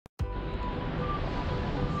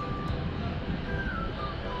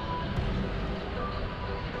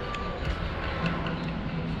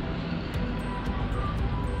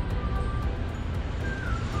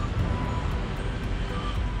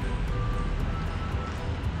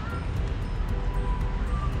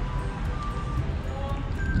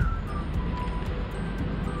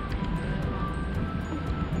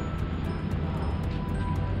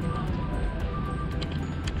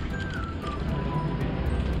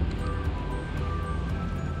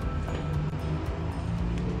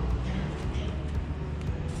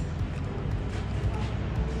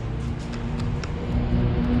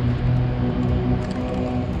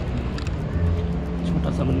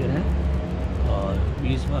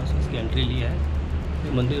20 बार इसकी एंट्री ली है।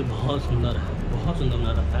 ये मंदिर बहुत सुंदर है, बहुत सुंदर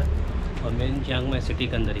बना रखा है और मेन चियांग माई सिटी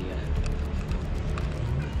के अंदर ही है।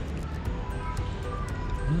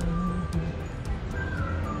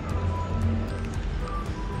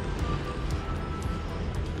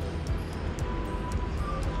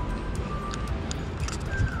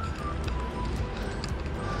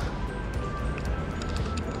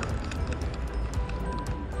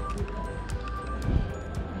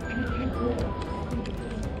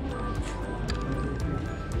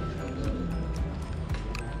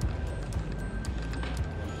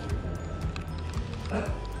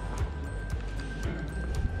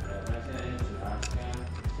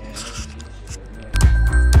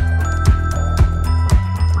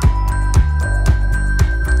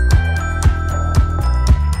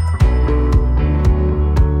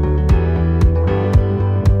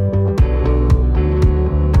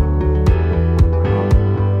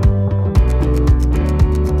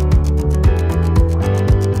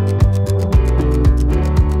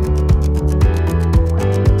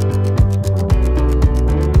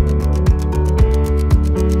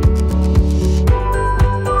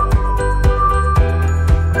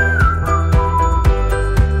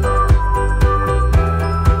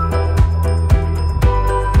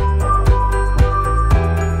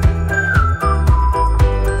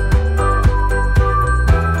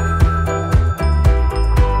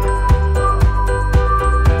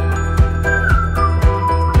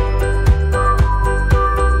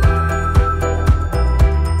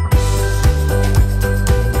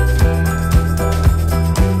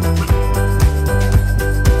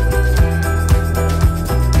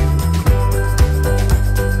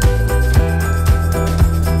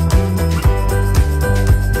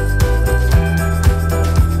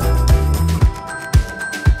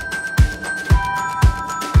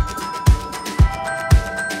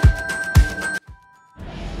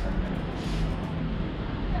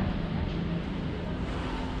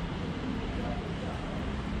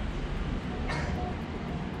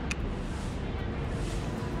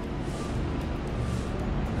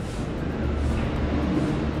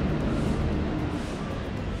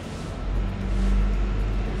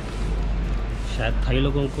 शायद थाई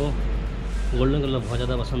लोगों को गोल्डन कलर बहुत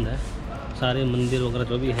ज़्यादा पसंद है। सारे मंदिर वगैरह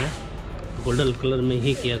जो भी हैं गोल्डन कलर में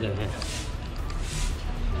ही किया गए हैं।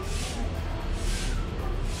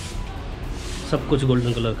 सब कुछ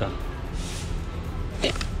गोल्डन कलर का।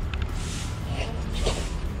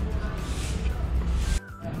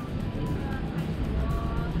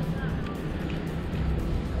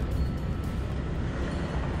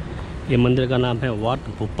 ये मंदिर का नाम है वाट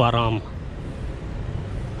बुपाराम।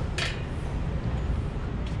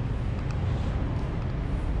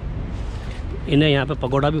 इन्हें यहाँ पे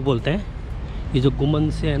पगोड़ा भी बोलते हैं। ये जो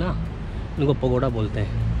गुम्बद से है ना, इनको पगोड़ा बोलते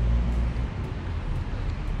हैं।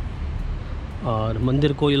 और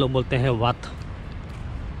मंदिर को ये लोग बोलते हैं वात।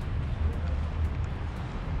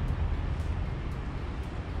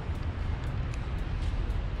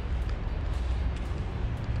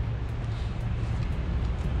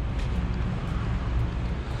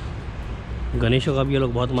 गणेशों का भी ये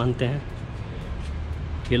लोग बहुत मानते हैं।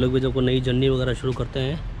 ये लोग भी जब कोई नई जर्नी वगैरह शुरू करते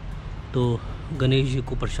हैं तो गणेश जी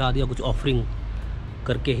को प्रसाद या कुछ ऑफरिंग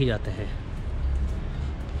करके ही जाते हैं।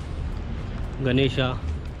 गणेशा,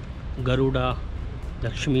 गरुड़ा,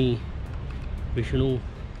 लक्ष्मी, विष्णु,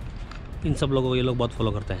 इन सब लोगों को ये लोग बहुत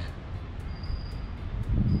फॉलो करते हैं।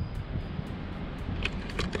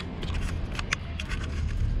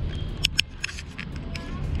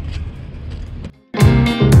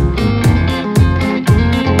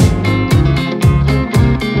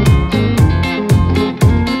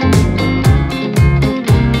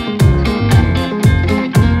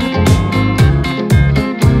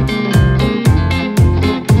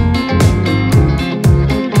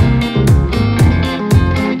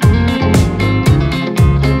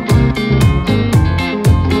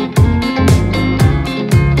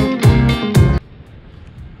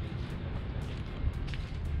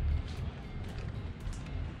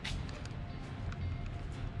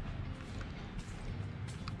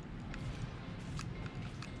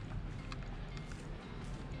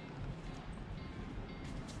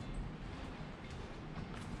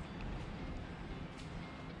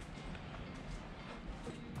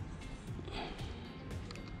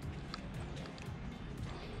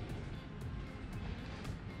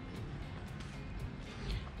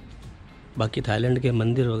 बाकी थाईलैंड के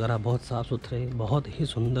मंदिर वगैरह बहुत साफ़ सुथरे, बहुत ही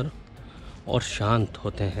सुंदर और शांत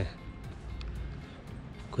होते हैं।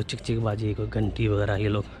 कोई चिकचिकबाजी, कोई घंटी वगैरह ये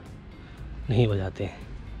लोग नहीं बजाते हैं।